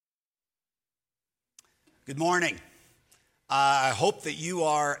Good morning. I hope that you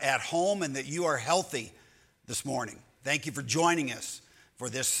are at home and that you are healthy this morning. Thank you for joining us for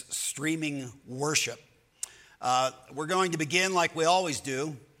this streaming worship. We're going to begin like we always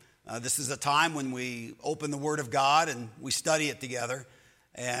do. This is a time when we open the Word of God and we study it together.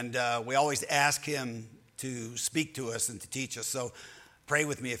 And we always ask Him to speak to us and to teach us. So pray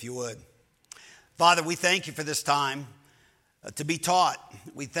with me if you would. Father, we thank you for this time to be taught.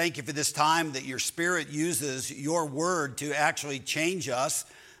 We thank you for this time that your Spirit uses your word to actually change us,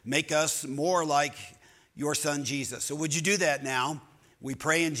 make us more like your Son Jesus. So would you do that now? We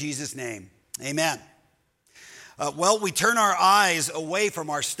pray in Jesus' name. Amen. We turn our eyes away from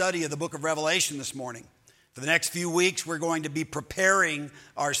our study of the book of Revelation this morning. For the next few weeks, we're going to be preparing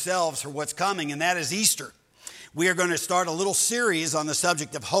ourselves for what's coming, and that is Easter. We are going to start a little series on the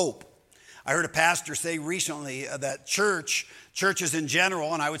subject of hope. I heard a pastor say recently that churches in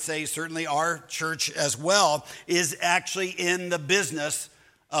general, and I would say certainly our church as well, is actually in the business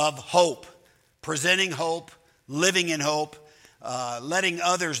of hope, presenting hope, living in hope, letting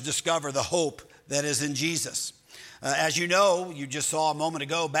others discover the hope that is in Jesus. As you know, you just saw a moment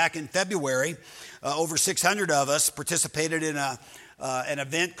ago, back in February, over 600 of us participated in an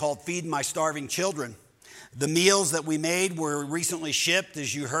event called Feed My Starving Children. The meals that we made were recently shipped,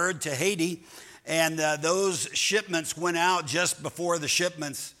 as you heard, to Haiti, and those shipments went out just before the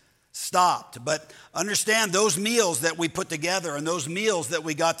shipments stopped. But understand, those meals that we put together and those meals that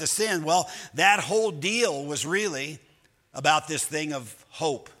we got to send, that whole deal was really about this thing of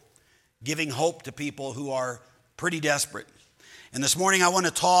hope, giving hope to people who are pretty desperate. And this morning I want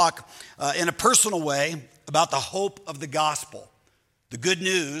to talk in a personal way about the hope of the gospel, the good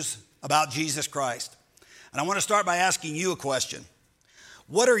news about Jesus Christ. And I want to start by asking you a question.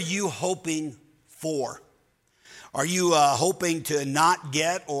 What are you hoping for? Are you hoping to not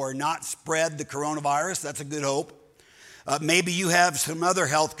get or not spread the coronavirus? That's a good hope. Maybe you have some other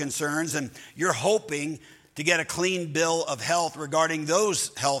health concerns and you're hoping to get a clean bill of health regarding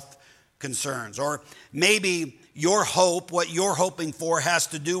those health concerns. Or maybe your hope, what you're hoping for, has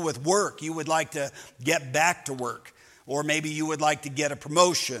to do with work. You would like to get back to work. Or maybe you would like to get a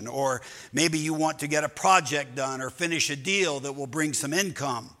promotion, or maybe you want to get a project done or finish a deal that will bring some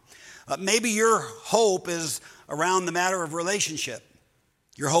income. Maybe your hope is around the matter of relationship.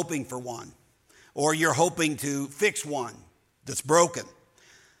 You're hoping for one, or you're hoping to fix one that's broken.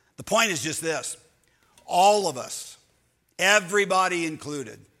 The point is just this. All of us, everybody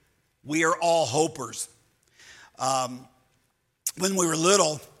included, we are all hopers. When we were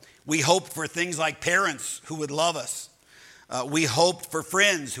little, we hoped for things like parents who would love us. We hoped for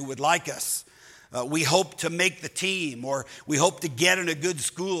friends who would like us. We hoped to make the team, or we hoped to get in a good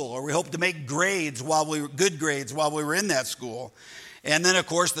school, or we hoped to make good grades while we were in that school. And then, of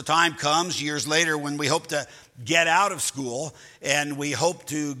course, the time comes years later when we hope to get out of school and we hope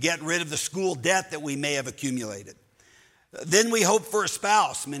to get rid of the school debt that we may have accumulated. Then we hope for a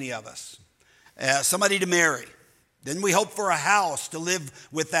spouse, many of us, somebody to marry. Then we hope for a house to live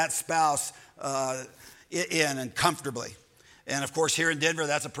with that spouse in and comfortably. And of course, here in Denver,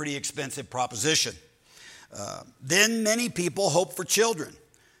 that's a pretty expensive proposition. Then many people hope for children.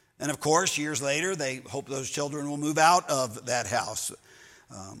 And of course, years later, they hope those children will move out of that house.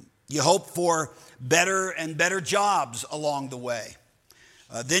 You hope for better and better jobs along the way.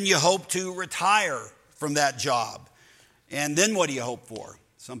 Then you hope to retire from that job. And then what do you hope for?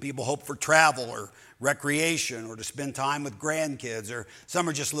 Some people hope for travel or recreation or to spend time with grandkids, or some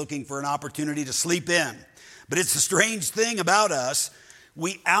are just looking for an opportunity to sleep in. But it's a strange thing about us.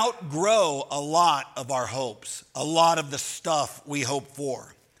 We outgrow a lot of our hopes, a lot of the stuff we hope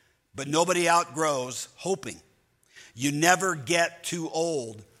for. But nobody outgrows hoping. You never get too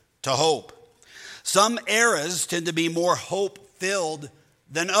old to hope. Some eras tend to be more hope-filled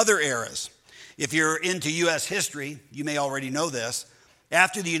than other eras. If you're into U.S. history, you may already know this.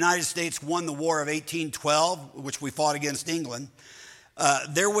 After the United States won the War of 1812, which we fought against England,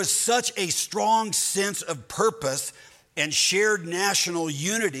 there was such a strong sense of purpose and shared national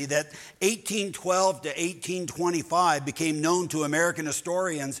unity that 1812 to 1825 became known to American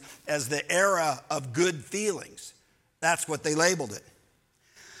historians as the era of good feelings. That's what they labeled it.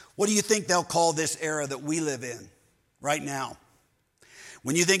 What do you think they'll call this era that we live in right now?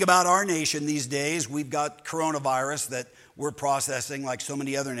 When you think about our nation these days, we've got coronavirus that we're processing like so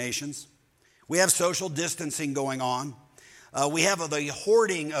many other nations. We have social distancing going on. We have the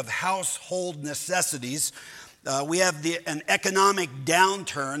hoarding of household necessities. We have an economic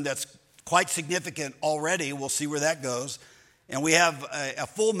downturn that's quite significant already. We'll see where that goes. And we have a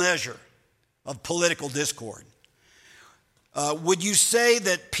full measure of political discord. Would you say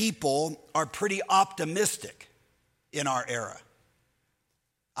that people are pretty optimistic in our era?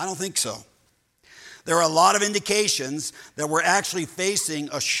 I don't think so. There are a lot of indications that we're actually facing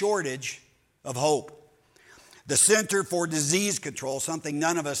a shortage of hope. The Center for Disease Control, something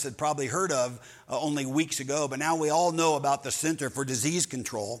none of us had probably heard of only weeks ago, but now we all know about the Center for Disease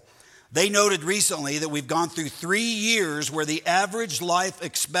Control. They noted recently that we've gone through 3 years where the average life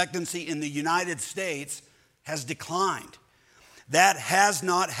expectancy in the United States has declined. That has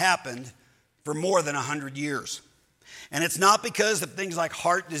not happened for more than 100 years. And it's not because of things like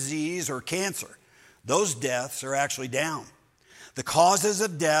heart disease or cancer. Those deaths are actually down. The causes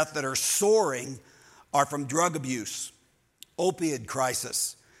of death that are soaring are from drug abuse, opioid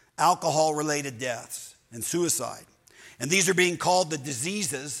crisis, alcohol-related deaths, and suicide. And these are being called the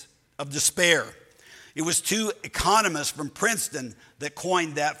diseases of despair. It was 2 economists from Princeton that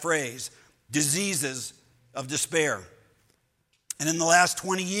coined that phrase, diseases of despair. And in the last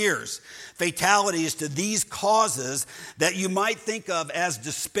 20 years, fatalities to these causes that you might think of as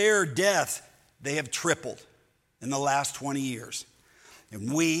despair deaths, they have tripled in the last 20 years.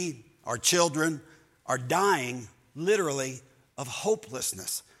 And we, our children, are dying literally of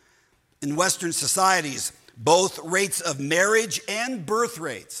hopelessness. In Western societies, both rates of marriage and birth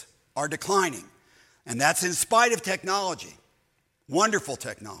rates are declining. And that's in spite of technology, wonderful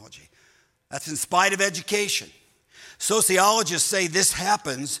technology. That's in spite of education. Sociologists say this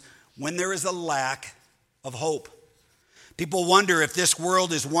happens when there is a lack of hope. People wonder if this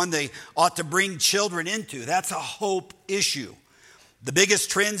world is one they ought to bring children into. That's a hope issue. The biggest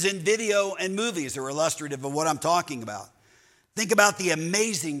trends in video and movies are illustrative of what I'm talking about. Think about the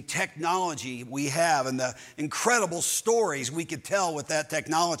amazing technology we have and the incredible stories we could tell with that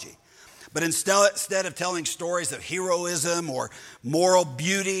technology. But instead of telling stories of heroism or moral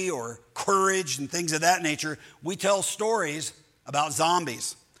beauty or courage and things of that nature, we tell stories about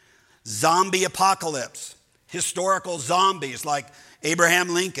zombies, zombie apocalypse, historical zombies like Abraham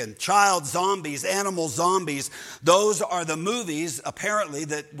Lincoln, child zombies, animal zombies. Those are the movies, apparently,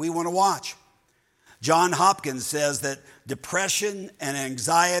 that we want to watch. John Hopkins says that depression and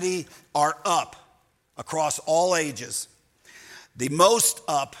anxiety are up across all ages. The most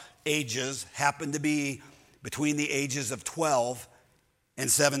up ages happen to be between the ages of 12 and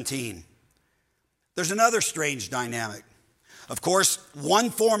 17. There's another strange dynamic. Of course,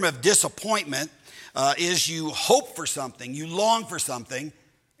 one form of disappointment is you hope for something, you long for something,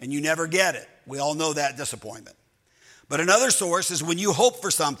 and you never get it. We all know that disappointment. But another source is when you hope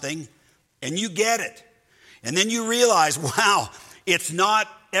for something and you get it. And then you realize, wow, it's not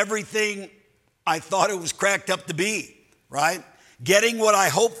everything I thought it was cracked up to be, right? Getting what I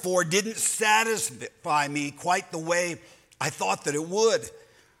hoped for didn't satisfy me quite the way I thought that it would.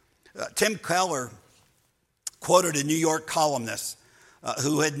 Tim Keller quoted a New York columnist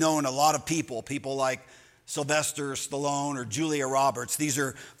who had known a lot of people like Sylvester Stallone or Julia Roberts. These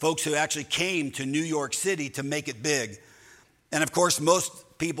are folks who actually came to New York City to make it big. And of course,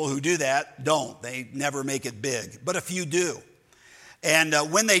 most people who do that don't. They never make it big, but a few do. And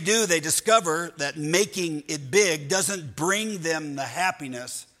when they do, they discover that making it big doesn't bring them the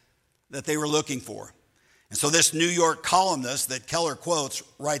happiness that they were looking for. And so this New York columnist that Keller quotes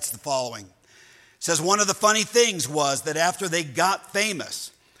writes the following. Says one of the funny things was that after they got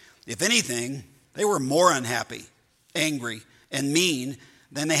famous, if anything, they were more unhappy, angry, and mean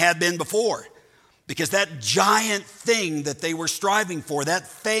than they had been before. Because that giant thing that they were striving for, that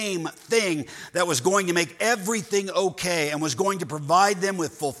fame thing that was going to make everything okay and was going to provide them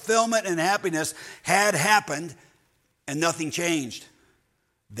with fulfillment and happiness had happened and nothing changed.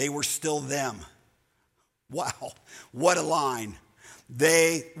 They were still them. Wow, what a line.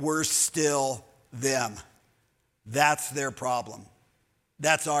 They were still them. That's their problem.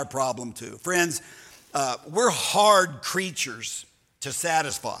 That's our problem too. Friends, we're hard creatures to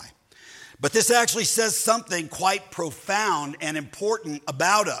satisfy. But this actually says something quite profound and important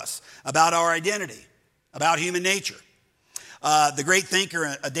about us, about our identity, about human nature. The great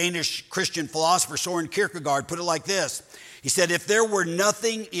thinker, a Danish Christian philosopher, Søren Kierkegaard, put it like this. He said, if there were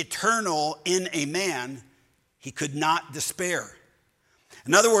nothing eternal in a man, he could not despair.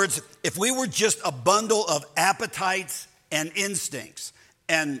 In other words, if we were just a bundle of appetites and instincts,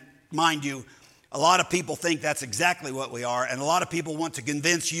 and mind you, a lot of people think that's exactly what we are, and a lot of people want to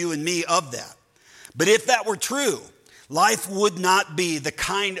convince you and me of that. But if that were true, life would not be the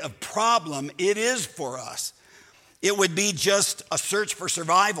kind of problem it is for us. It would be just a search for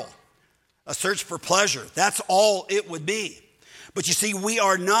survival, a search for pleasure. That's all it would be. But you see, we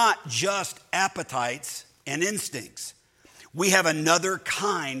are not just appetites and instincts. We have another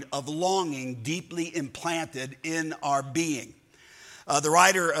kind of longing deeply implanted in our being. The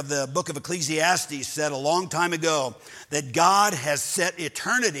writer of the book of Ecclesiastes said a long time ago that God has set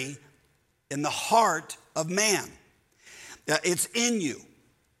eternity in the heart of man. It's in you,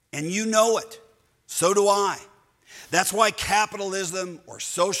 and you know it. So do I. That's why capitalism or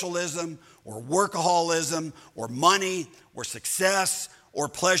socialism or workaholism or money or success or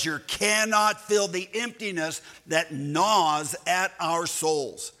pleasure cannot fill the emptiness that gnaws at our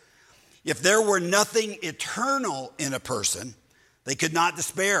souls. If there were nothing eternal in a person, they could not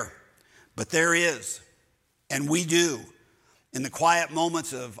despair. But there is, and we do. In the quiet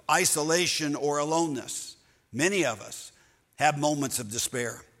moments of isolation or aloneness, many of us have moments of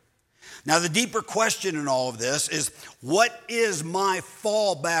despair. Now, the deeper question in all of this is, what is my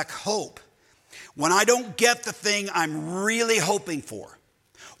fallback hope when I don't get the thing I'm really hoping for?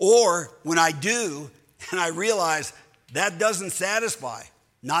 Or when I do, and I realize that doesn't satisfy,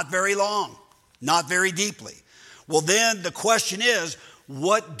 not very long, not very deeply. Well, then the question is,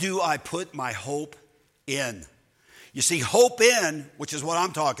 what do I put my hope in? You see, hope in, which is what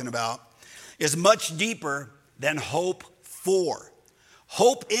I'm talking about, is much deeper than hope for.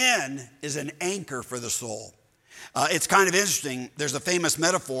 Hope in is an anchor for the soul. It's kind of interesting. There's a famous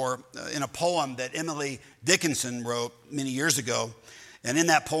metaphor in a poem that Emily Dickinson wrote many years ago. And in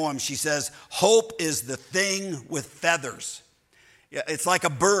that poem, she says, hope is the thing with feathers. It's like a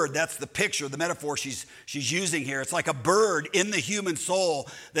bird. That's the picture, the metaphor she's using here. It's like a bird in the human soul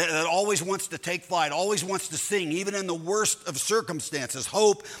that always wants to take flight, always wants to sing, even in the worst of circumstances.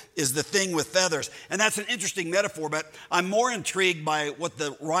 Hope is the thing with feathers. And that's an interesting metaphor, but I'm more intrigued by what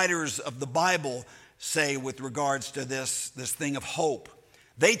the writers of the Bible say with regards to this thing of hope.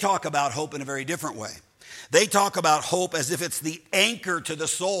 They talk about hope in a very different way. They talk about hope as if it's the anchor to the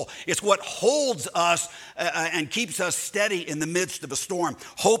soul. It's what holds us and keeps us steady in the midst of a storm.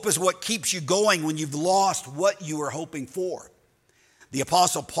 Hope is what keeps you going when you've lost what you were hoping for. The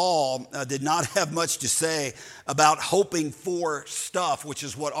Apostle Paul did not have much to say about hoping for stuff, which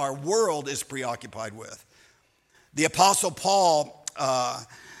is what our world is preoccupied with. The Apostle Paul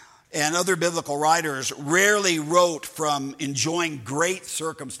and other biblical writers rarely wrote from enjoying great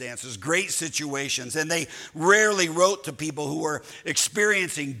circumstances, great situations, and they rarely wrote to people who were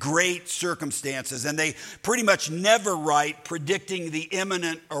experiencing great circumstances, and they pretty much never write predicting the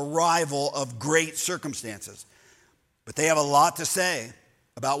imminent arrival of great circumstances. But they have a lot to say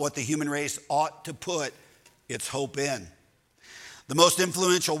about what the human race ought to put its hope in. The most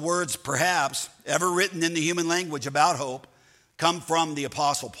influential words, perhaps, ever written in the human language about hope come from the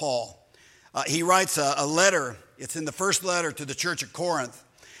Apostle Paul. He writes a letter. It's in the first letter to the church at Corinth.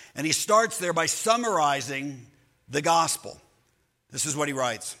 And he starts there by summarizing the gospel. This is what he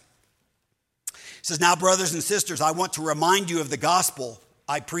writes. He says, "Now, brothers and sisters, I want to remind you of the gospel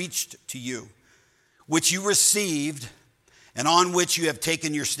I preached to you, which you received and on which you have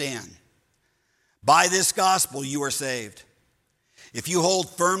taken your stand. By this gospel you are saved, if you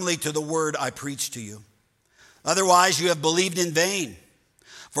hold firmly to the word I preached to you. Otherwise, you have believed in vain.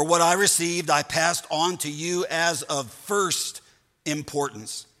 For what I received, I passed on to you as of first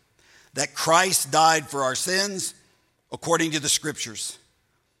importance, that Christ died for our sins according to the Scriptures,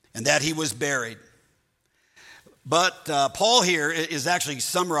 and that he was buried." But Paul here is actually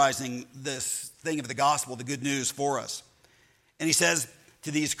summarizing this thing of the gospel, the good news for us. And he says to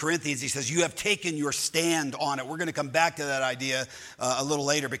these Corinthians, he says, you have taken your stand on it. We're going to come back to that idea a little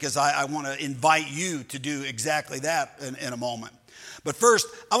later because I want to invite you to do exactly that in a moment. But first,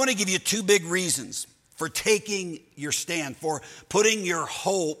 I want to give you two big reasons for taking your stand, for putting your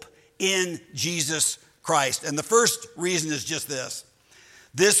hope in Jesus Christ. And the first reason is just this.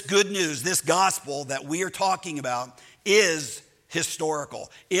 This good news, this gospel that we are talking about is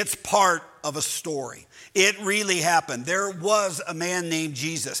historical. It's part of a story. It really happened. There was a man named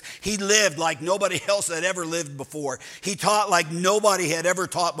Jesus. He lived like nobody else had ever lived before. He taught like nobody had ever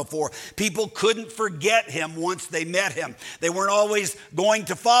taught before. People couldn't forget him once they met him. They weren't always going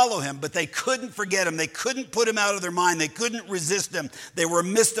to follow him, but they couldn't forget him. They couldn't put him out of their mind. They couldn't resist him. They were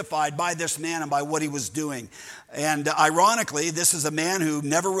mystified by this man and by what he was doing. And ironically, this is a man who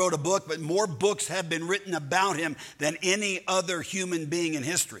never wrote a book, but more books have been written about him than any other human being in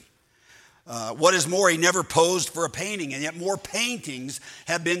history. What is more, he never posed for a painting, and yet more paintings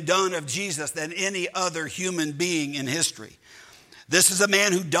have been done of Jesus than any other human being in history. This is a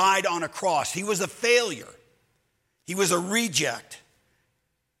man who died on a cross. He was a failure. He was a reject.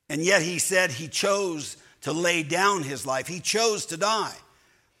 And yet he said he chose to lay down his life. He chose to die.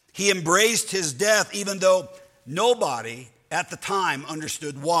 He embraced his death even though nobody at the time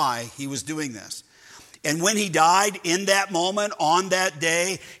understood why he was doing this. And when he died in that moment, on that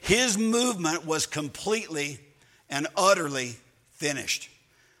day, his movement was completely and utterly finished.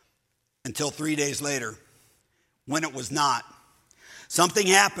 Until 3 days later, when it was not. Something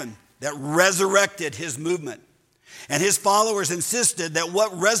happened that resurrected his movement. And his followers insisted that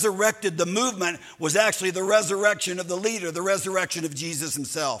what resurrected the movement was actually the resurrection of the leader, the resurrection of Jesus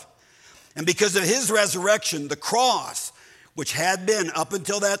himself. And because of his resurrection, the cross, which had been up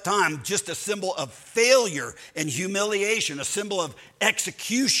until that time just a symbol of failure and humiliation, a symbol of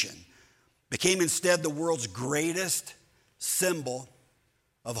execution, became instead the world's greatest symbol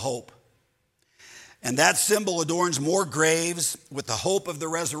of hope. And that symbol adorns more graves with the hope of the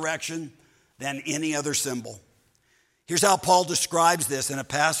resurrection than any other symbol. Here's how Paul describes this in a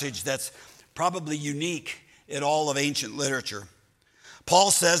passage that's probably unique in all of ancient literature.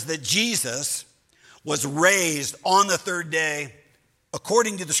 Paul says that Jesus was raised on the third day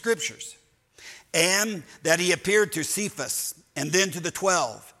according to the scriptures, and that he appeared to Cephas and then to the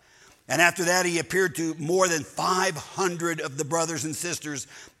 12. And after that, he appeared to more than 500 of the brothers and sisters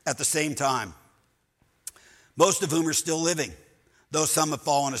at the same time, most of whom are still living, though some have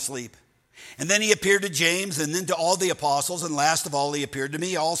fallen asleep. And then he appeared to James and then to all the apostles, and last of all, he appeared to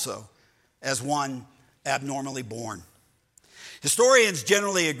me also as one abnormally born. Historians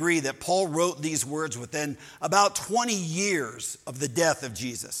generally agree that Paul wrote these words within about 20 years of the death of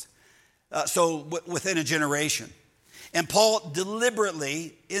Jesus, so within a generation. And Paul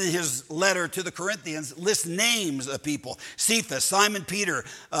deliberately, in his letter to the Corinthians, lists names of people. Cephas, Simon Peter,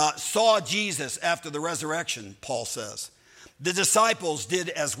 saw Jesus after the resurrection, Paul says. The disciples did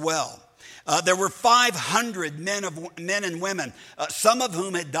as well. There were 500 men and women, some of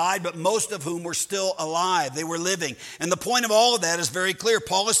whom had died, but most of whom were still alive. They were living. And the point of all of that is very clear.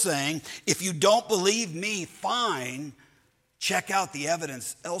 Paul is saying, if you don't believe me, fine, check out the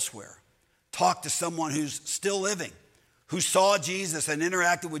evidence elsewhere. Talk to someone who's still living, who saw Jesus and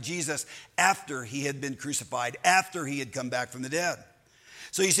interacted with Jesus after he had been crucified, after he had come back from the dead.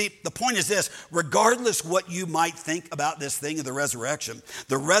 So you see, the point is this: regardless what you might think about this thing of the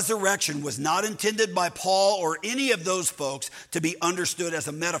resurrection was not intended by Paul or any of those folks to be understood as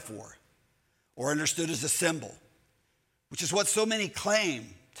a metaphor or understood as a symbol, which is what so many claim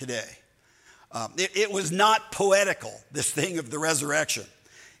today. It was not poetical, this thing of the resurrection.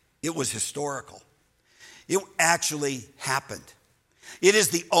 It was historical. It actually happened. It is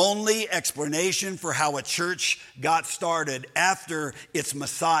the only explanation for how a church got started after its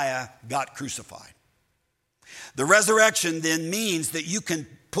Messiah got crucified. The resurrection then means that you can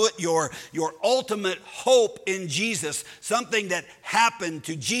put your ultimate hope in Jesus, something that happened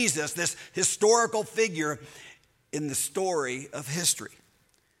to Jesus, this historical figure in the story of history.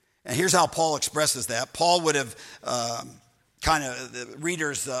 And here's how Paul expresses that. Paul would have the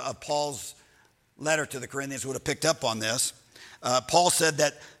readers of Paul's letter to the Corinthians would have picked up on this. Paul said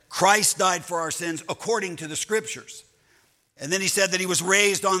that Christ died for our sins according to the scriptures. And then he said that he was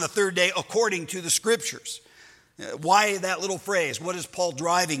raised on the third day according to the scriptures. Why that little phrase? What is Paul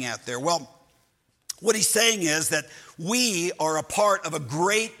driving at there? Well, what he's saying is that we are a part of a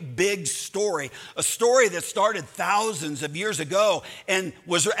great big story, a story that started thousands of years ago and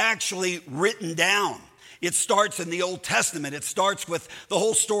was actually written down. It starts in the Old Testament. It starts with the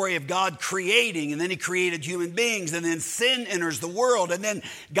whole story of God creating, and then he created human beings, and then sin enters the world, and then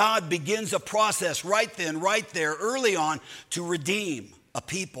God begins a process right then, right there, early on, to redeem a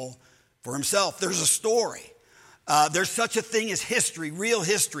people for himself. There's a story. There's such a thing as history, real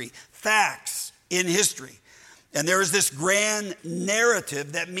history, facts in history. And there is this grand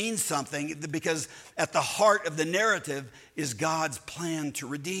narrative that means something, because at the heart of the narrative is God's plan to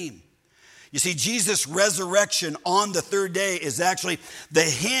redeem. You see, Jesus' resurrection on the third day is actually the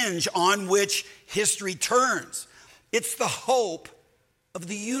hinge on which history turns. It's the hope of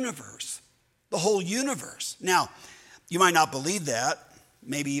the universe, the whole universe. Now, you might not believe that,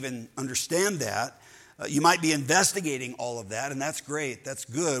 maybe even understand that. You might be investigating all of that, and that's great. That's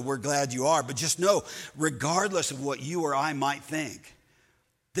good. We're glad you are. But just know, regardless of what you or I might think,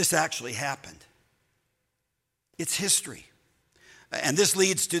 this actually happened. It's history. And this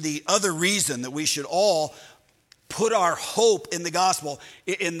leads to the other reason that we should all put our hope in the gospel,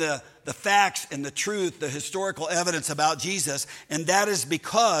 in the facts and the truth, the historical evidence about Jesus. And that is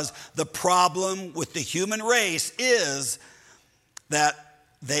because the problem with the human race is that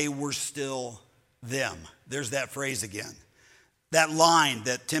they were still them. There's that phrase again. That line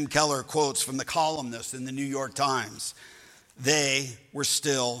that Tim Keller quotes from the columnist in the New York Times. They were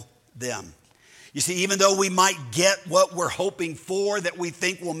still them. You see, even though we might get what we're hoping for that we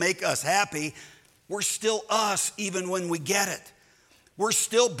think will make us happy, we're still us even when we get it. We're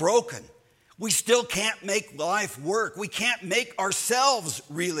still broken. We still can't make life work. We can't make ourselves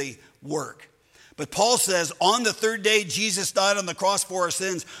really work. But Paul says, on the third day, Jesus died on the cross for our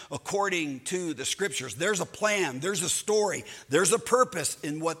sins according to the scriptures. There's a plan, there's a story, there's a purpose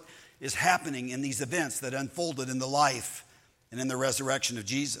in what is happening in these events that unfolded in the life and in the resurrection of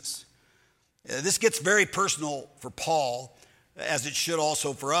Jesus. This gets very personal for Paul, as it should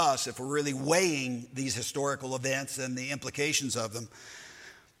also for us if we're really weighing these historical events and the implications of them.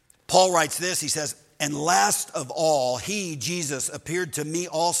 Paul writes this, he says, and last of all, he, Jesus, appeared to me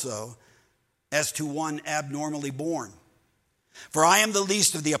also as to one abnormally born. For I am the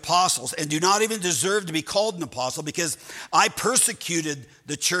least of the apostles and do not even deserve to be called an apostle because I persecuted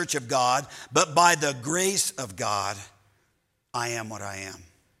the church of God, but by the grace of God, I am what I am.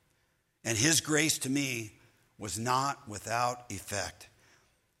 And his grace to me was not without effect.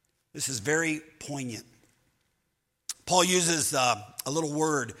 This is very poignant. Paul uses a little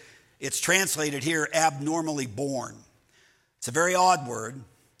word. It's translated here, abnormally born. It's a very odd word.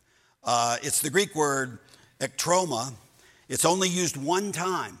 It's the Greek word ektroma. It's only used one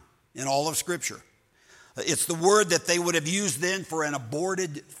time in all of Scripture. It's the word that they would have used then for an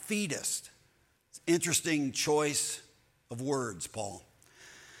aborted fetus. It's an interesting choice of words, Paul.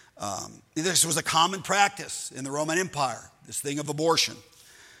 This was a common practice in the Roman Empire, this thing of abortion.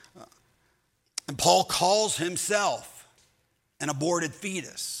 And Paul calls himself an aborted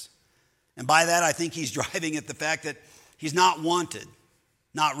fetus. And by that, I think he's driving at the fact that he's not wanted,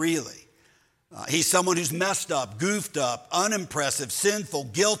 not really. He's someone who's messed up, goofed up, unimpressive, sinful,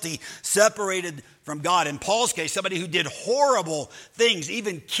 guilty, separated from God. In Paul's case, somebody who did horrible things,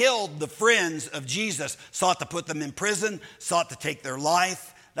 even killed the friends of Jesus, sought to put them in prison, sought to take their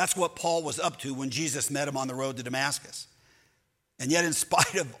life. That's what Paul was up to when Jesus met him on the road to Damascus. And yet, in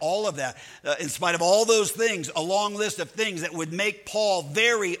spite of all of that, in spite of all those things, a long list of things that would make Paul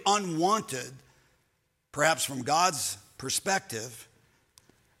very unwanted, perhaps from God's perspective,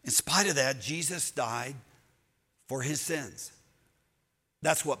 in spite of that, Jesus died for his sins.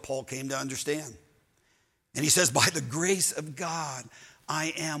 That's what Paul came to understand. And he says, by the grace of God,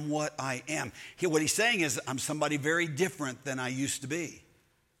 I am what I am. What he's saying is, I'm somebody very different than I used to be.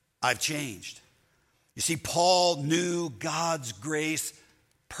 I've changed. You see, Paul knew God's grace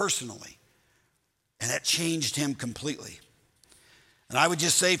personally, and that changed him completely. And I would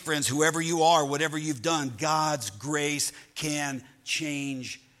just say, friends, whoever you are, whatever you've done, God's grace can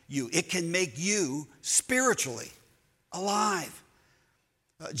change you. It can make you spiritually alive.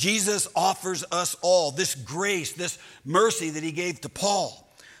 Jesus offers us all this grace, this mercy that he gave to Paul,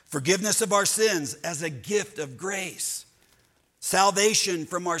 forgiveness of our sins as a gift of grace, salvation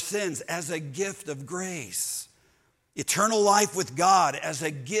from our sins as a gift of grace, eternal life with God as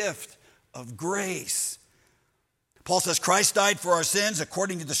a gift of grace. Paul says Christ died for our sins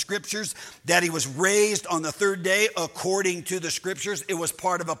according to the scriptures, that he was raised on the third day according to the scriptures. It was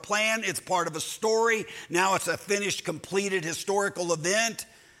part of a plan. It's part of a story. Now it's a finished, completed historical event.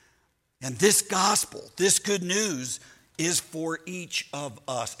 And this gospel, this good news, is for each of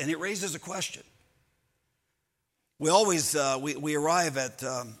us. And it raises a question. We always, we arrive at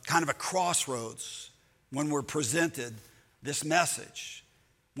kind of a crossroads when we're presented this message.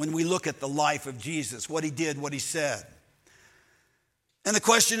 When we look at the life of Jesus, what he did, what he said. And the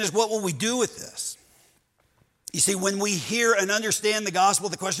question is, what will we do with this? You see, when we hear and understand the gospel,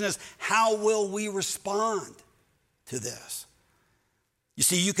 the question is, how will we respond to this? You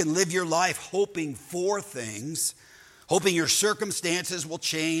see, you can live your life hoping for things, hoping your circumstances will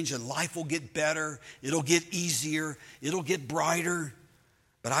change and life will get better, it'll get easier, it'll get brighter.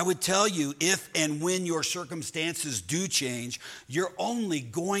 But I would tell you, if and when your circumstances do change, you're only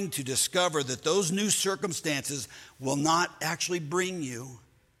going to discover that those new circumstances will not actually bring you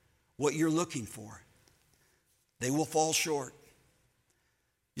what you're looking for. They will fall short.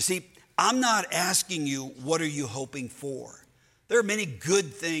 You see, I'm not asking you, what are you hoping for? There are many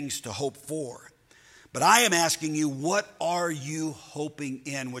good things to hope for. But I am asking you, what are you hoping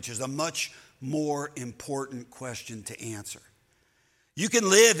in, which is a much more important question to answer. You can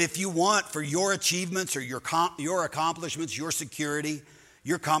live if you want for your achievements or your accomplishments, your security,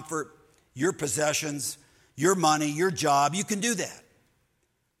 your comfort, your possessions, your money, your job. You can do that.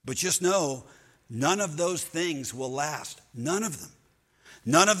 But just know, none of those things will last. None of them.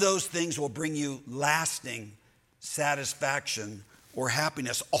 None of those things will bring you lasting satisfaction or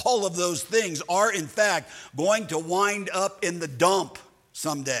happiness. All of those things are, in fact, going to wind up in the dump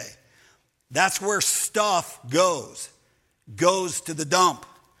someday. That's where stuff goes to the dump.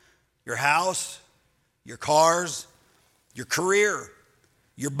 Your house, your cars, your career,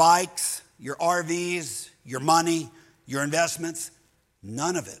 your bikes, your RVs, your money, your investments,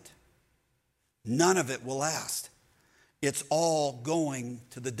 none of it will last. It's all going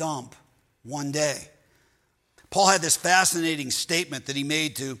to the dump one day. Paul had this fascinating statement that he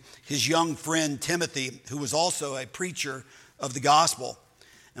made to his young friend Timothy, who was also a preacher of the gospel.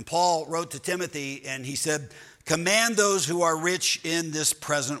 And Paul wrote to Timothy and he said, "Command those who are rich in this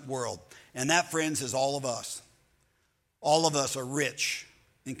present world." And that, friends, is all of us. All of us are rich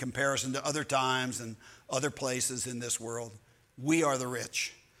in comparison to other times and other places in this world. We are the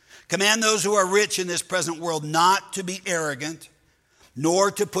rich. Command those who are rich in this present world not to be arrogant,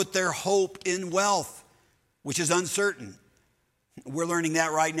 nor to put their hope in wealth, which is uncertain. We're learning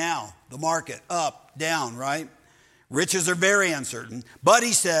that right now. The market, up, down, right? Riches are very uncertain. But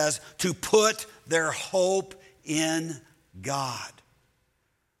he says to put their hope in God.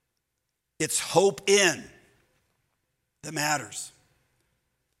 It's hope in that matters,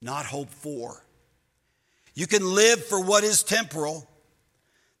 not hope for. You can live for what is temporal.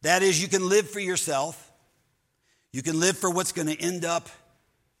 That is, you can live for yourself. You can live for what's going to end up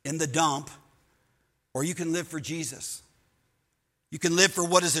in the dump. Or you can live for Jesus. You can live for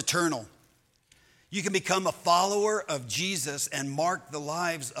what is eternal. You can become a follower of Jesus and mark the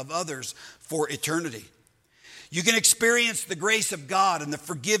lives of others for eternity. You can experience the grace of God and the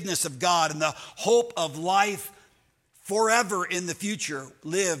forgiveness of God and the hope of life forever in the future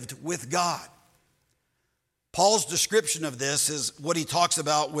lived with God. Paul's description of this is what he talks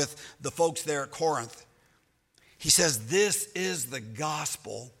about with the folks there at Corinth. He says, "This is the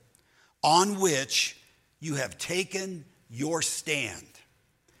gospel on which you have taken your stand."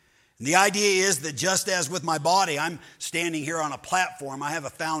 And the idea is that just as with my body, I'm standing here on a platform, I have a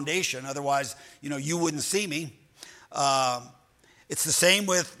foundation, otherwise, you wouldn't see me. It's the same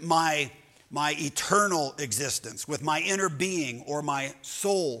with my eternal existence, with my inner being or my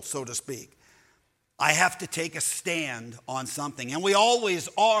soul, so to speak. I have to take a stand on something. And we always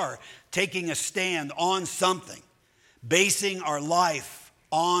are taking a stand on something, basing our life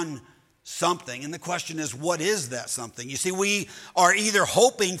on something. And the question is, what is that something? You see, we are either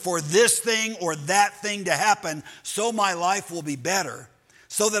hoping for this thing or that thing to happen so my life will be better,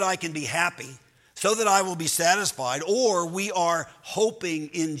 so that I can be happy, so that I will be satisfied, or we are hoping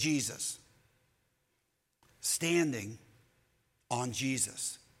in Jesus, standing on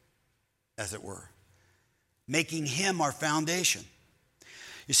Jesus, as it were, making him our foundation.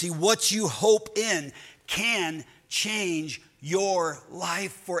 You see, what you hope in can change your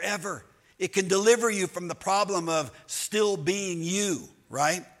life forever. It can deliver you from the problem of still being you,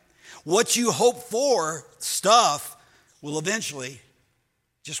 right? What you hope for, stuff, will eventually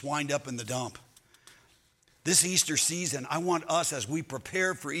just wind up in the dump. This Easter season, I want us, as we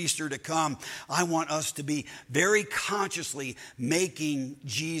prepare for Easter to come, I want us to be very consciously making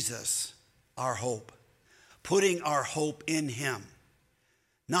Jesus our hope, putting our hope in him,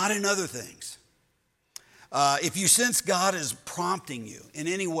 not in other things. If you sense God is prompting you in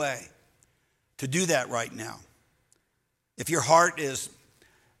any way to do that right now, if your heart is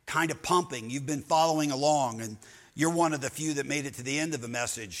kind of pumping, you've been following along, and you're one of the few that made it to the end of the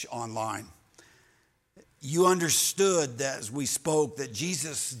message online, you understood that as we spoke that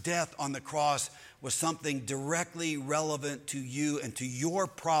Jesus' death on the cross was something directly relevant to you and to your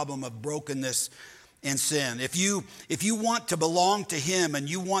problem of brokenness and sin. If you want to belong to him and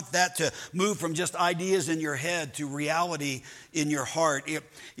you want that to move from just ideas in your head to reality in your heart,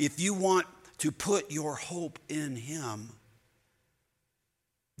 if you want to put your hope in him,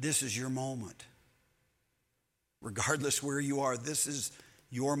 this is your moment. Regardless where you are, this is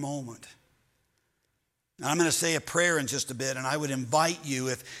your moment. Now, I'm going to say a prayer in just a bit, and I would invite you,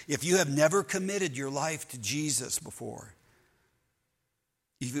 if you have never committed your life to Jesus before,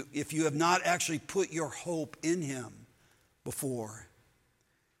 if you have not actually put your hope in him before,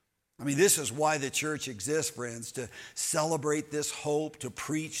 I mean, this is why the church exists, friends, to celebrate this hope, to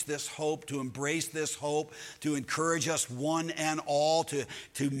preach this hope, to embrace this hope, to encourage us one and all to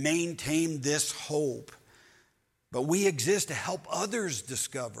maintain this hope. But we exist to help others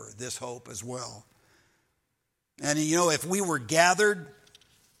discover this hope as well. And if we were gathered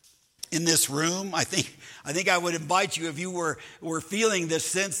in this room, I think I would invite you, if you were feeling this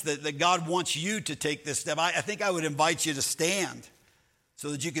sense that God wants you to take this step, I think I would invite you to stand so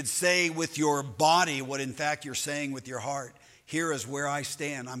that you could say with your body what in fact you're saying with your heart. Here is where I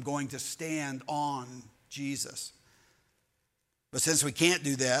stand. I'm going to stand on Jesus. But since we can't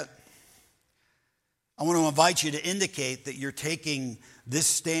do that, I want to invite you to indicate that you're taking this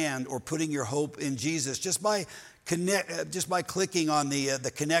stand or putting your hope in Jesus just by clicking on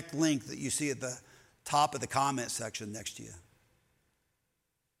the connect link that you see at the top of the comment section next to you.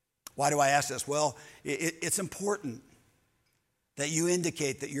 Why do I ask this? Well, it's important that you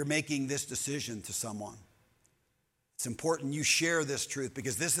indicate that you're making this decision to someone. It's important you share this truth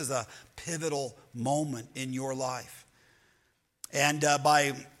because this is a pivotal moment in your life. And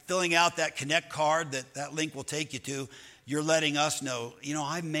by filling out that Connect card that link will take you to, you're letting us know,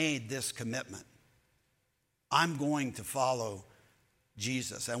 I made this commitment. I'm going to follow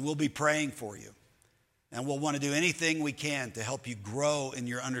Jesus, and we'll be praying for you. And we'll want to do anything we can to help you grow in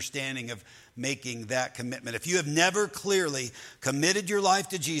your understanding of making that commitment. If you have never clearly committed your life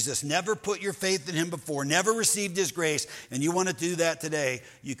to Jesus, never put your faith in him before, never received his grace, and you want to do that today,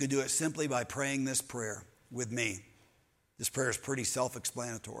 you can do it simply by praying this prayer with me. This prayer is pretty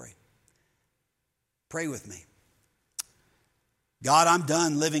self-explanatory. Pray with me. God, I'm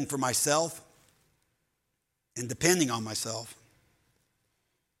done living for myself and depending on myself.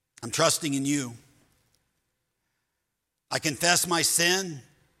 I'm trusting in you. I confess my sin,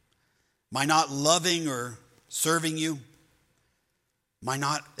 my not loving or serving you, my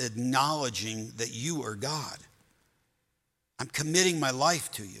not acknowledging that you are God. I'm committing my life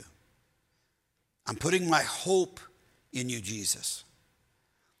to you. I'm putting my hope in you, Jesus.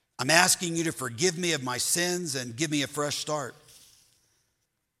 I'm asking you to forgive me of my sins and give me a fresh start.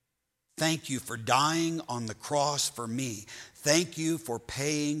 Thank you for dying on the cross for me. Thank you for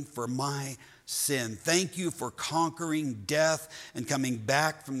paying for my sin. Thank you for conquering death and coming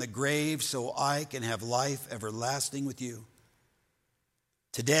back from the grave so I can have life everlasting with you.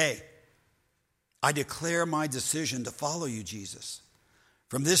 Today, I declare my decision to follow you, Jesus.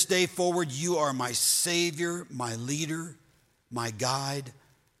 From this day forward, you are my Savior, my leader, my guide,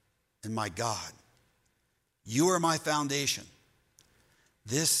 and my God. You are my foundation.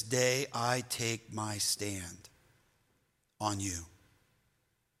 This day I take my stand on you.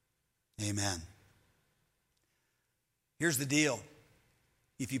 Amen. Here's the deal.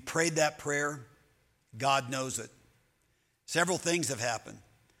 If you prayed that prayer, God knows it. Several things have happened.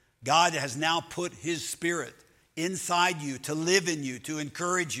 God has now put his Spirit inside you to live in you, to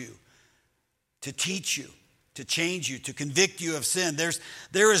encourage you, to teach you, to change you, to convict you of sin.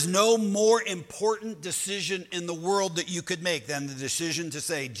 There is no more important decision in the world that you could make than the decision to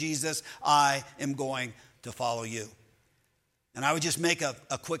say, Jesus, I am going to follow you. And I would just make a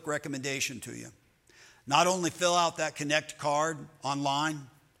quick recommendation to you. Not only fill out that Connect card online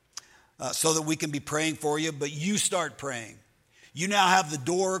so that we can be praying for you, but you start praying. You now have the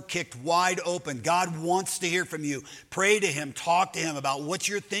door kicked wide open. God wants to hear from you. Pray to him, talk to him about what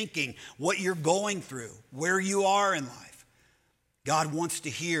you're thinking, what you're going through, where you are in life. God wants to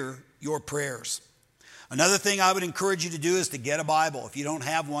hear your prayers. Another thing I would encourage you to do is to get a Bible. If you don't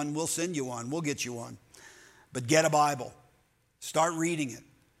have one, we'll send you one. We'll get you one. But get a Bible. Start reading it.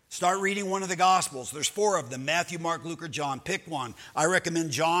 Start reading one of the Gospels. There's 4 of them, Matthew, Mark, Luke, or John. Pick one. I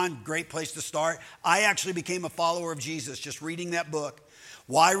recommend John, great place to start. I actually became a follower of Jesus just reading that book.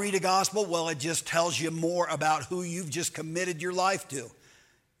 Why read a Gospel? Well, it just tells you more about who you've just committed your life to.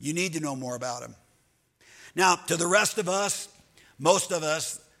 You need to know more about him. Now, to the rest of us, most of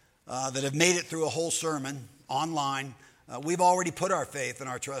us that have made it through a whole sermon online, we've already put our faith and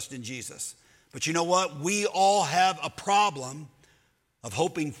our trust in Jesus. But you know what? We all have a problem of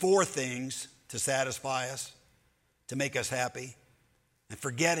hoping for things to satisfy us, to make us happy, and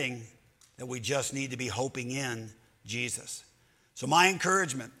forgetting that we just need to be hoping in Jesus. So my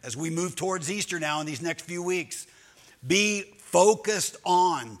encouragement as we move towards Easter now in these next few weeks, be focused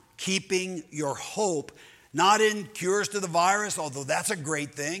on keeping your hope, not in cures to the virus, although that's a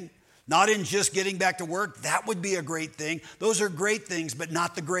great thing, not in just getting back to work, that would be a great thing. Those are great things, but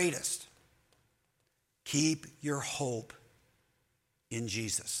not the greatest. Keep your hope in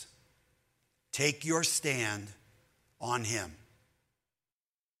Jesus. Take your stand on him.